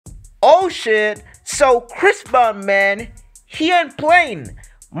Oh shit. So Chris Brown, man, he ain't playing.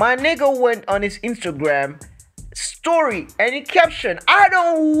 My nigga went on his Instagram story and he captioned, I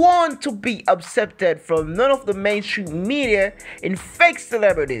don't want to be accepted from none of the mainstream media and fake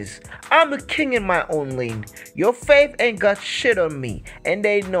celebrities. I'm the king in my own lane. Your faith ain't got shit on me, and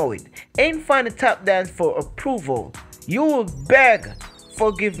they know it. Ain't find a tap dance for approval. You will beg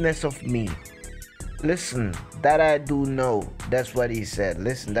forgiveness of me. Listen, that I do know. That's what he said.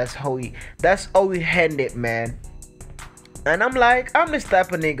 Listen, that's how he handed, man. And I'm like, I'm this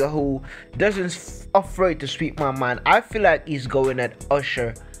type of nigga who doesn't afraid to speak my mind. I feel like he's going at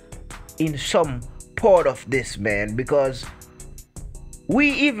Usher in some part of this, man, because we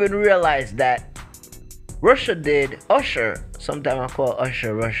even realized that Usher. Sometimes I call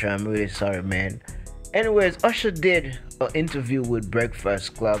Usher Russia. I'm really sorry, man. Anyways, Usher did an interview with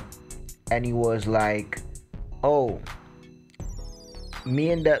Breakfast Club, and he was like, "Oh,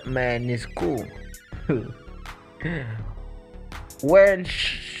 me and that man is cool." When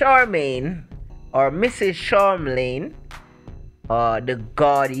Charmaine or Mrs. Charmaine, the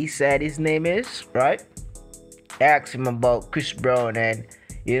god he said his name is, right? Asked him about Chris Brown, and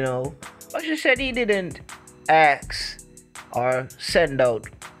Usher said he didn't ask or send out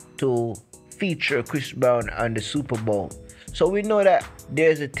to feature Chris Brown on the Super Bowl. So we know that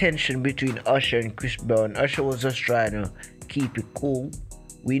there's a tension between Usher and Chris Brown. Usher was just trying to keep it cool.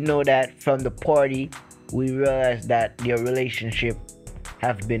 We know that from the party, we realized that their relationship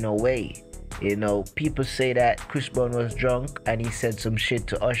have been away. People say that Chris Brown was drunk and he said some shit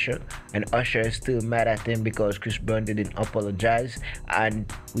to Usher, and Usher is still mad at him because Chris Brown didn't apologize.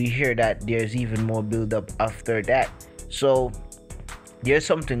 And we hear that there's even more build up after that. So there's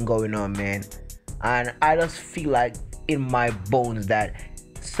something going on, man. And I just feel like in my bones that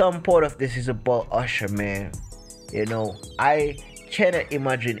some part of this is about Usher, man. I cannot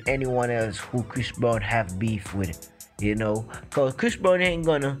imagine anyone else who Chris Brown have beef with. Cause Chris Brown ain't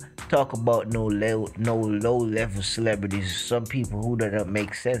gonna talk about no low level celebrities. Some people who don't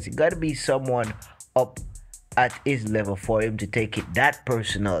make sense. It gotta be someone up at his level for him to take it that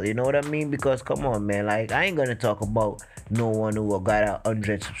personal. You know what I mean? Because come on, man. Like, I ain't gonna talk about no one who got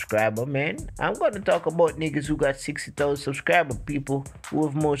 100 subscriber, man. I'm gonna talk about niggas who got 60,000 subscriber. People who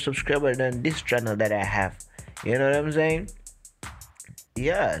have more subscribers than this channel that I have. You know what I'm saying?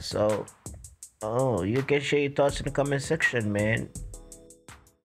 Yeah. So, you can share your thoughts in the comment section, man.